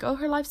me and think, oh,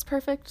 her life's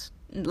perfect.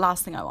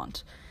 Last thing I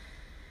want.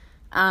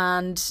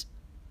 And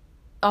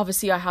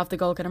obviously I have the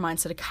Goal Getter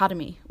Mindset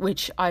Academy,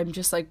 which I'm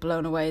just like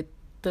blown away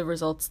the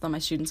results that my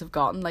students have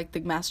gotten. Like, the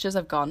messages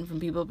I've gotten from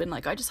people have been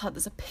like, I just had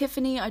this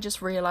epiphany, I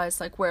just realized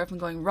like where I've been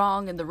going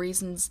wrong and the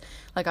reasons,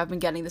 like, I've been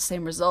getting the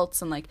same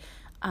results. And like,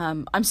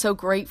 I'm so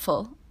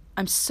grateful.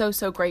 I'm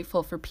so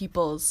grateful for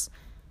people's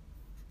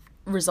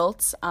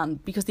results,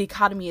 and because the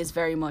academy is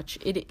very much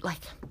it,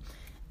 like,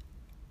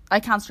 I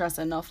can't stress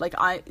it enough. Like,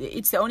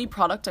 it's the only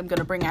product I'm going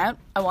to bring out.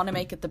 I want to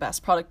make it the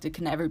best product it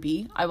can ever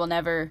be. I will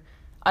never,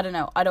 I don't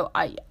know.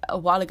 A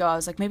while ago I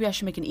was like, maybe I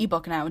should make an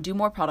ebook now and do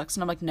more products.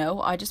 And I'm like, no,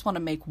 I just want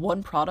to make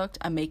one product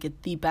and make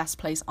it the best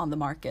place on the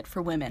market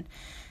for women.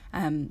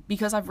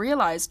 Because I've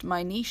realized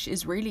my niche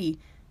is really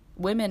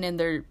women in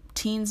their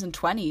teens and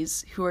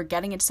 20s who are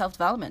getting into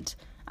self-development.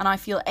 And I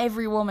feel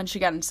every woman should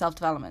get into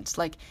self-development.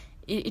 Like,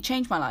 it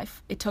changed my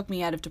life. It took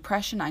me out of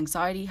depression,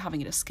 anxiety,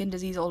 having a skin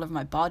disease all over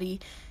my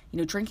body,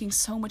 drinking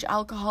so much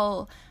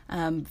alcohol,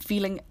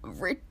 feeling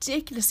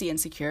ridiculously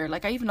insecure.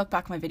 Like, I even look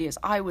back at my videos,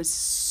 I was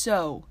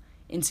so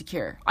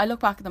insecure. I look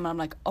back at them and I'm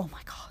like, oh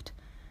my God,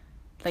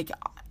 like,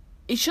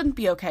 it shouldn't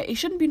be okay. It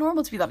shouldn't be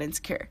normal to be that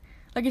insecure.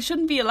 Like, it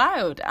shouldn't be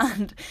allowed.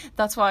 And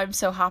that's why I'm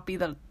so happy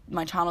that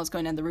my channel is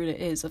going down the route it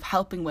is, of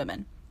helping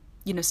women,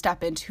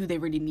 step into who they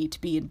really need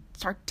to be and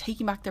start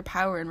taking back their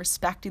power and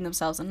respecting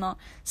themselves and not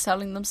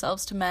selling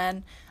themselves to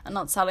men and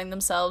not selling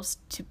themselves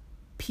to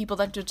people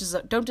that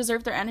don't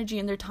deserve their energy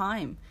and their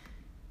time.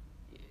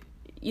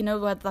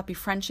 Whether that be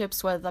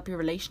friendships, whether that be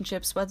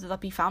relationships, whether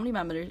that be family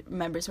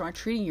members who aren't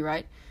treating you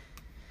right.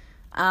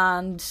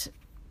 And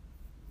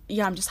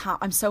yeah,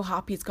 I'm so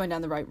happy it's going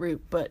down the right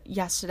route. But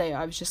yesterday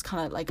I was just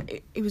kind of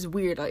like, it was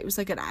weird. It was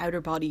like an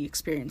outer body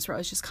experience where I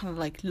was just kind of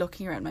like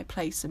looking around my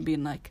place and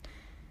being like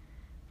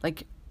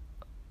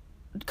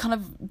kind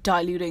of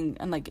diluting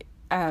and like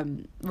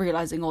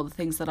realizing all the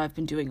things that I've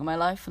been doing in my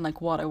life and like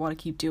what I want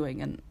to keep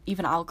doing. And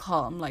even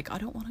alcohol, I'm like, I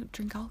don't want to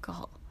drink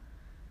alcohol.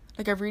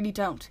 Like, I really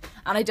don't.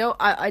 And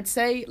I'd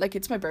say, like,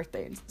 it's my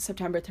birthday,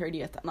 September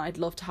 30th, and I'd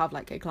love to have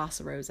like a glass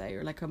of rosé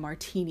or like a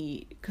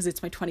martini because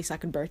it's my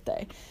 22nd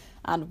birthday.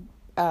 And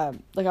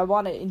like, I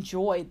want to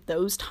enjoy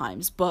those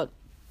times, but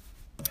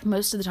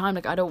most of the time,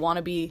 like, I don't want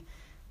to be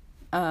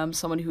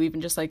someone who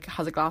even just like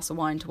has a glass of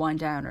wine to wind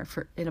down or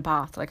in a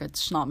bath. Like, it's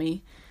just not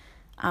me.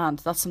 And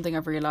that's something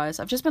I've realized.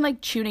 I've just been like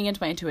tuning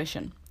into my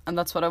intuition, and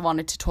that's what I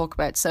wanted to talk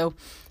about. So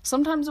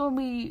sometimes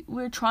when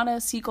we're trying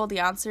to seek all the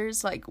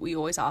answers, like, we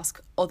always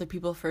ask other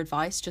people for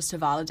advice just to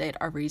validate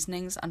our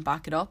reasonings and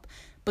back it up.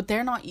 But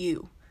they're not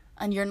you,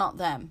 and you're not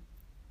them,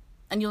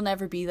 and you'll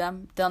never be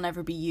them. They'll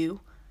never be you.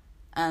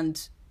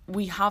 And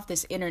we have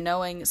this inner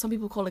knowing. Some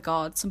people call it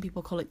God. Some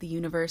people call it the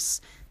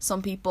universe.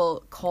 Some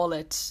people call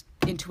it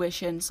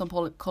intuition. Some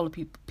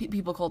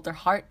people call it their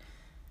heart.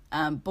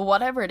 But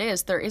whatever it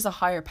is, there is a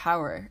higher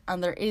power,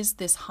 and there is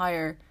this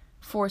higher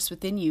force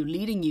within you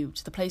leading you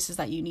to the places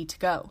that you need to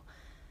go.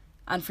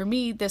 And for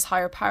me, this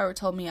higher power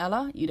told me,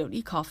 Ella, you don't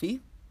need coffee.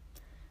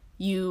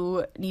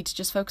 You need to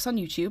just focus on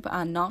YouTube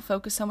and not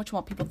focus so much on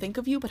what people think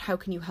of you, but how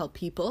can you help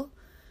people?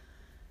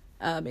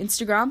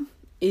 Instagram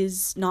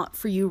is not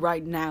for you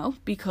right now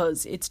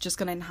because it's just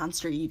going to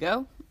enhance your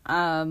ego.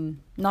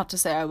 Not to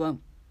say I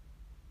won't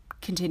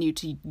continue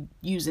to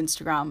use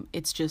Instagram.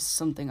 It's just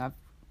something I've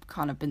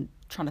kind of been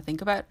trying to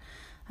think about.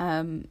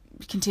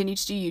 Continue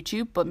to do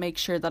YouTube, but make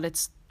sure that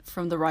it's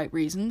from the right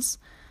reasons.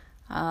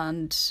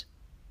 And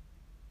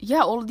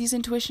yeah, all of these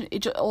intuition,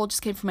 all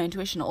just came from my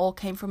intuition. It all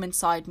came from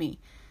inside me.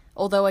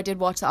 Although I did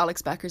watch the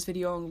Alex Becker's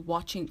video on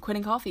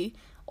quitting coffee,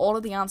 all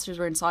of the answers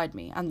were inside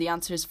me, and the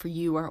answers for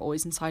you are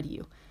always inside of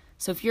you.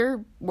 So if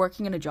you're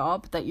working in a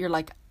job that you're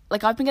like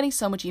I've been getting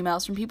so much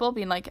emails from people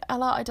being like,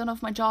 Ella, I don't know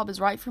if my job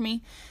is right for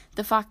me.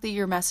 The fact that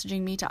you're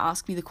messaging me to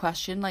ask me the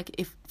question, like,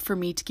 if for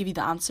me to give you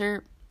the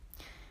answer,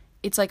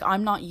 it's like,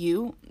 I'm not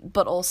you,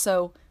 but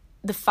also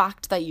the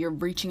fact that you're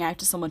reaching out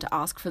to someone to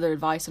ask for their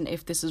advice on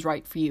if this is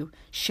right for you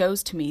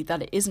shows to me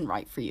that it isn't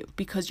right for you,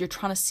 because you're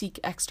trying to seek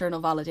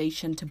external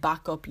validation to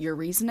back up your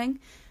reasoning.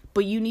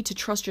 But you need to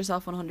trust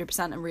yourself 100%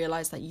 and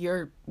realize that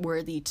you're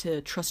worthy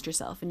to trust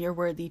yourself and you're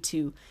worthy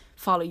to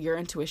follow your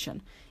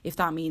intuition. If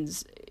that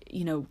means,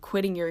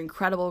 quitting your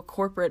incredible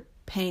corporate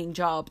paying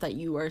job that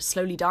you are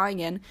slowly dying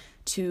in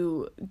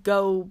to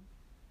go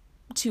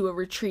to a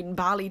retreat in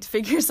Bali to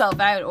figure yourself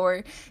out,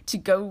 or to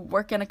go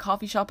work in a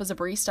coffee shop as a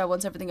barista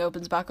once everything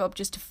opens back up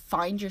just to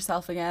find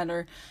yourself again,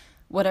 or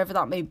whatever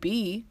that may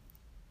be,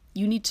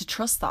 you need to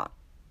trust that.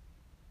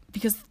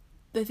 Because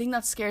the thing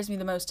that scares me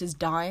the most is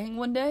dying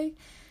one day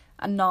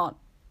and not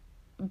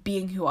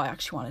being who I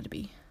actually wanted to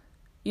be,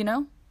 you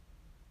know?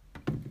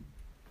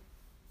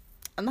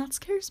 And that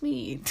scares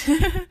me.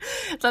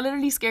 That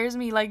literally scares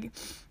me. Like,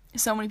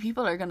 so many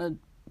people are gonna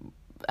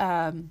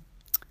I'm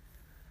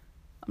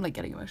like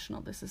getting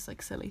emotional, this is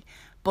like silly,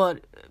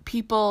 but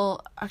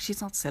people, actually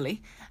it's not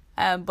silly,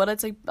 but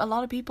it's like a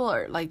lot of people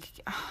are like,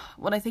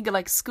 when I think of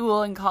like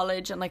school and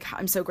college, and like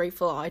I'm so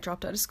grateful I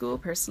dropped out of school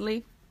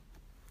personally.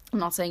 I'm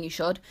not saying you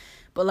should,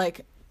 but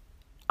like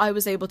I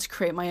was able to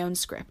create my own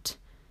script,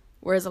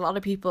 whereas a lot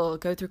of people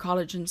go through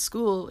college and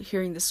school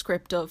hearing the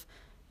script of,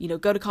 you know,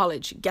 go to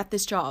college, get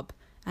this job,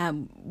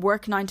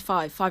 work 9 to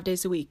 5, 5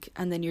 days a week,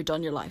 and then you're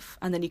done your life,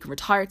 and then you can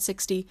retire at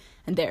 60,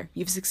 and there,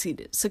 you've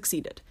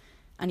succeeded.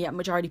 And yet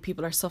majority of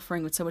people are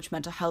suffering with so much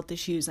mental health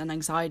issues and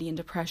anxiety and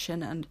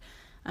depression, and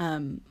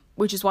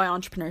which is why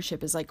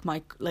entrepreneurship is like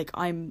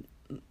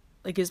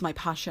is my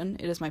passion,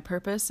 it is my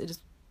purpose, it is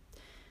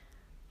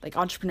like,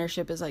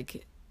 entrepreneurship is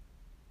like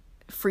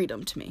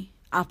freedom to me,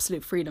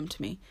 absolute freedom to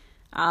me.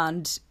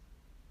 And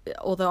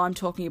although I'm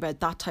talking about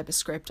that type of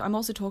script, I'm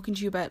also talking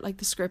to you about like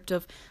the script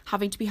of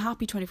having to be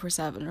happy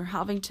 24/7, or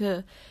having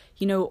to,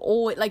 you know,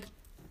 always like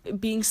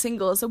being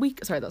single is a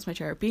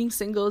being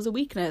single is a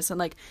weakness. And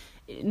like,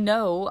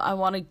 no, I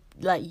want to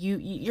let you,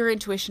 your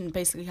intuition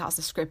basically has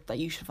the script that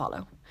you should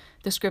follow,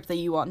 the script that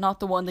you want, not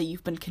the one that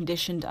you've been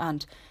conditioned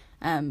and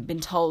been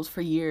told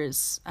for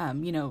years.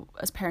 You know,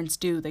 as parents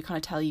do, they kind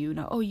of tell you,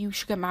 oh, you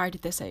should get married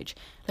at this age.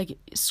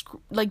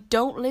 Like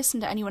don't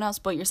listen to anyone else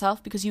but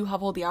yourself, because you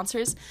have all the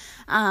answers.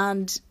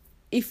 And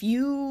if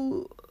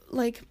you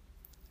like,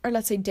 or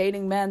let's say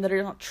dating men that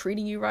are not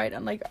treating you right,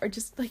 and like are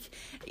just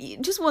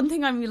one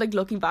thing, I'm like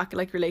looking back at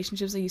like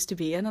relationships I used to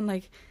be in, and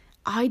like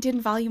I didn't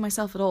value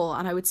myself at all,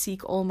 and I would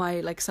seek all my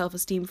like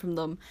self-esteem from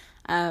them,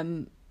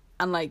 and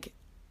like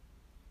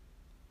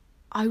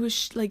I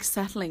was like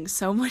settling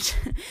so much.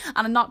 And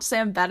I'm not to say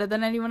I'm better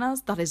than anyone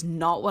else, that is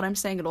not what I'm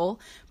saying at all,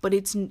 but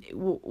it's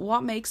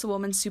what makes a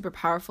woman super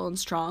powerful and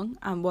strong,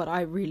 and what I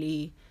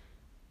really,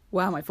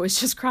 wow, my voice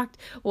just cracked,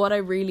 what I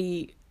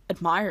really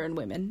admire in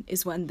women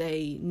is when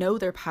they know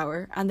their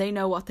power, and they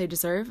know what they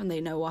deserve, and they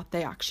know what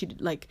they actually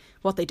like,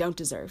 what they don't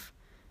deserve.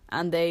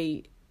 And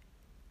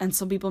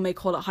some people may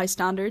call it high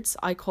standards,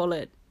 I call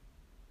it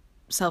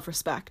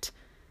self-respect.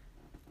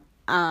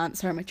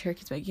 Sorry, my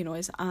turkey's making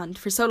noise. And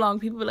for so long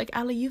people were like,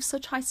 Ella, you've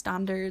such high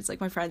standards. Like,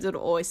 my friends would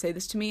always say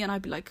this to me, and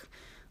I'd be like,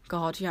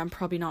 God, yeah, I'm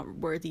probably not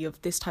worthy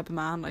of this type of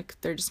man, like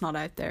they're just not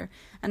out there.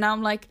 And now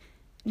I'm like,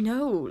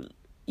 no,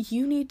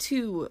 you need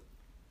to,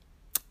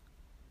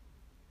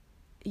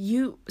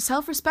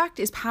 self-respect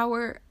is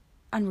power,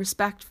 and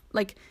respect,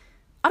 like,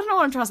 I don't know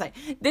what I'm trying to say.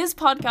 This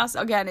podcast,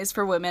 again, is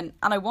for women,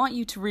 and I want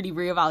you to really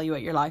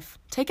reevaluate your life.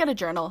 Take out a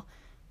journal.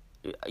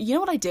 You know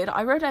what I did?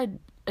 I wrote out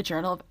a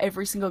journal of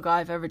every single guy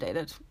I've ever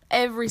dated.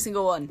 Every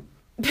single one.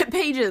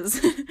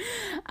 Pages.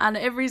 And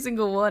every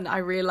single one, I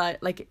realized,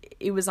 like,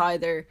 it was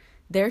either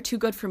they're too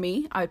good for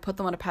me, I would put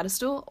them on a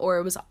pedestal, or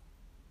it was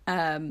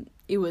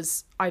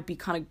I'd be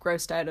kind of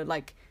grossed out at,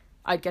 like,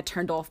 I'd get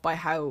turned off by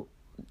how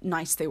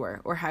nice they were,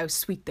 or how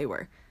sweet they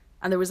were.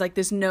 And there was like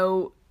this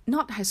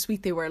not how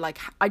sweet they were, like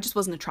I just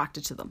wasn't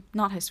attracted to them.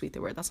 Not how sweet they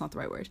were, that's not the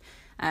right word.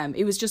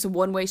 It was just a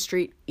one-way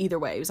street either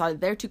way. It was either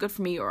they're too good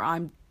for me or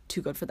I'm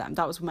too good for them.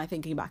 That was my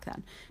thinking back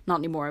then. Not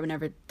anymore. I would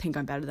never think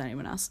I'm better than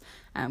anyone else.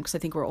 Because I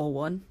think we're all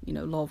one, you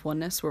know, law of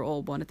oneness. We're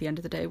all one at the end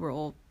of the day. We're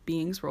all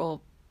beings. We're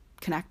all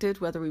connected,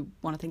 whether we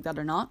want to think that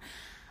or not.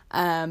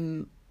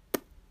 But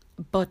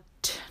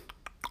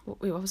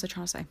wait, what was I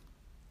trying to say?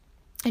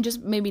 It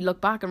just made me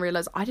look back and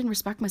realize I didn't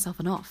respect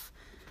myself enough.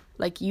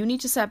 Like, you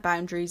need to set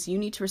boundaries, you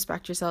need to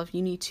respect yourself,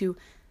 you need to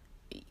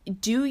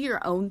do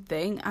your own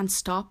thing and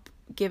stop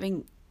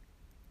giving,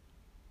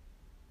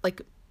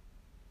 like,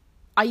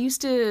 I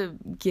used to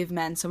give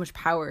men so much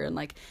power, and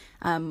like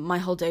my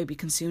whole day would be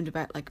consumed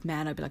about like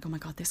men. I'd be like, oh my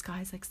god, this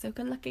guy's like so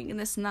good looking and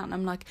this and that, and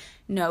I'm like,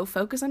 no,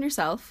 focus on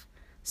yourself,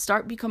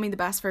 start becoming the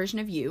best version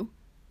of you.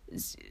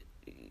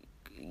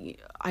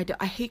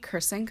 I hate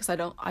cursing because I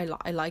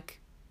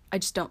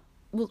just don't.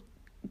 Well,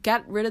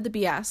 get rid of the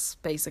BS,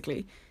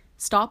 basically.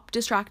 Stop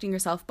distracting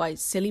yourself by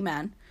silly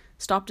men.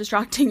 Stop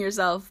distracting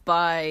yourself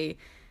by,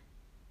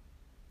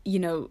 you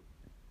know,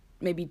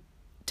 maybe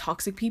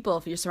toxic people.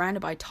 If you're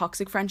surrounded by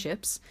toxic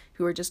friendships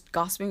who are just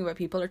gossiping about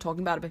people or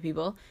talking bad about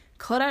people,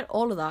 cut out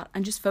all of that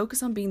and just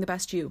focus on being the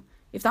best you.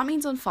 If that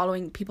means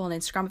unfollowing people on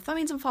Instagram, if that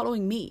means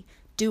unfollowing me,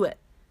 do it.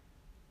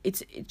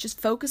 It's just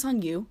focus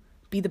on you.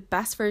 Be the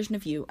best version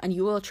of you, and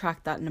you will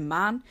attract that in a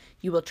man.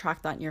 You will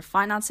attract that in your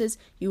finances.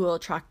 You will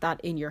attract that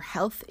in your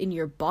health, in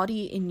your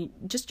body, in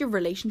just your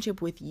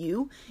relationship with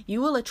you.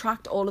 You will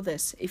attract all of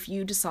this if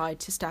you decide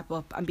to step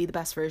up and be the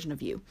best version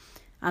of you,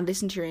 and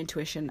listen to your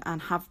intuition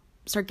and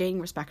start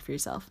gaining respect for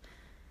yourself.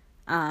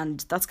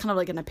 And that's kind of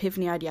like an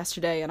epiphany I had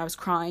yesterday, and I was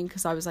crying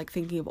because I was like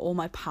thinking of all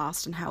my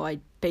past and how I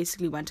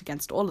basically went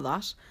against all of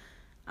that.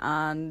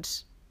 And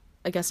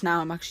I guess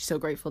now I'm actually so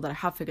grateful that I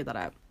have figured that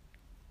out.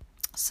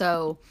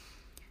 So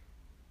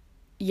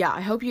yeah,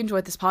 I hope you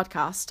enjoyed this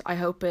podcast. I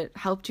hope it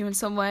helped you in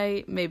some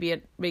way. Maybe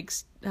it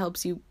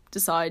helps you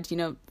decide,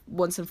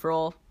 once and for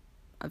all,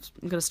 I'm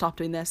going to stop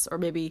doing this. Or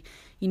maybe,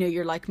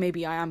 you're like,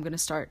 maybe I am going to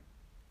start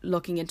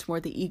looking into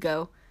more the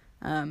ego,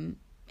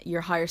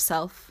 your higher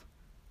self,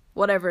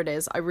 whatever it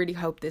is. I really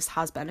hope this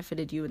has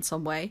benefited you in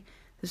some way.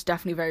 It's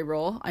definitely very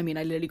raw. I mean,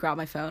 I literally grabbed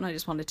my phone. I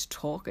just wanted to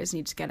talk. I just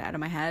need to get it out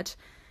of my head.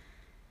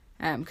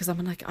 Because I've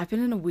been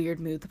in a weird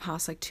mood the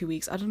past 2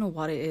 weeks. I don't know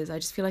what it is. I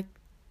just feel like,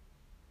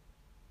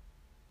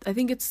 I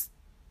think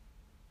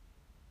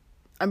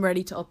I'm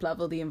ready to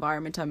up-level the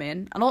environment I'm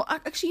in. And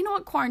actually, you know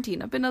what?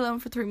 Quarantine. I've been alone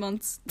for 3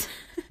 months.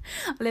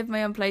 I live in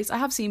my own place. I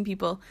have seen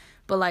people,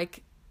 but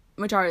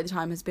majority of the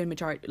time has been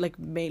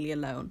mainly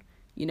alone.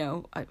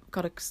 I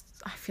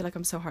feel like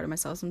I'm so hard on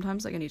myself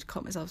sometimes. I need to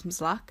cut myself some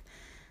slack.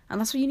 And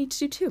that's what you need to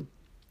do too.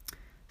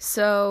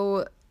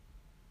 So,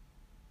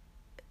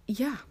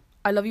 yeah.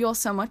 I love you all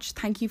so much.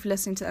 Thank you for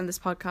listening to this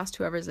podcast,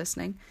 whoever is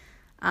listening.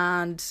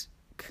 And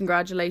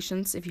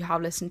congratulations if you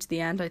have listened to the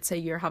end. I'd say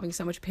you're having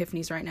so much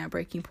epiphanies right now,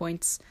 breaking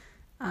points.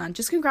 And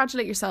just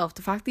congratulate yourself.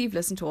 The fact that you've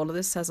listened to all of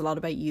this says a lot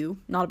about you,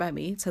 not about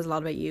me. It says a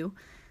lot about you.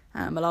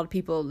 A lot of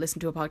people listen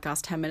to a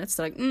podcast 10 minutes.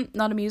 They're like,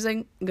 not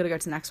amusing. I'm going to go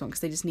to the next one,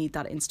 because they just need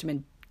that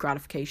instant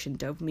gratification,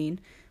 dopamine.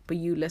 But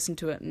you listen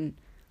to it, and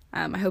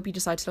I hope you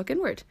decide to look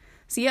inward.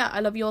 So yeah,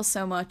 I love you all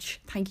so much.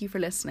 Thank you for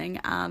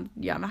listening. And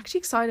yeah, I'm actually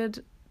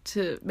excited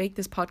to make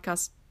this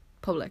podcast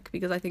public,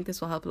 because I think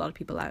this will help a lot of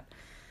people out.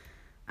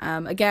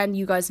 Again,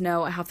 you guys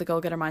know I have the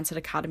Goal Getter Mindset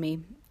Academy.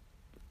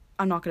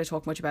 I'm not going to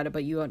talk much about it,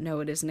 but you know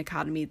it is an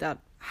academy that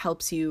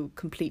helps you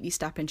completely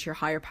step into your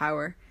higher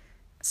power,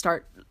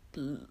 start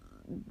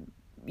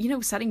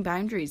setting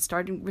boundaries,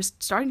 starting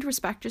to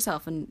respect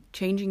yourself, and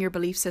changing your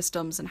belief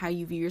systems and how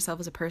you view yourself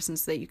as a person,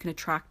 so that you can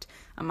attract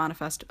and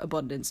manifest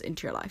abundance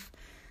into your life.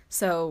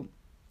 So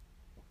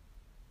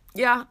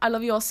yeah, I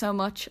love you all so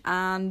much,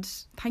 and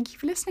thank you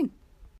for listening.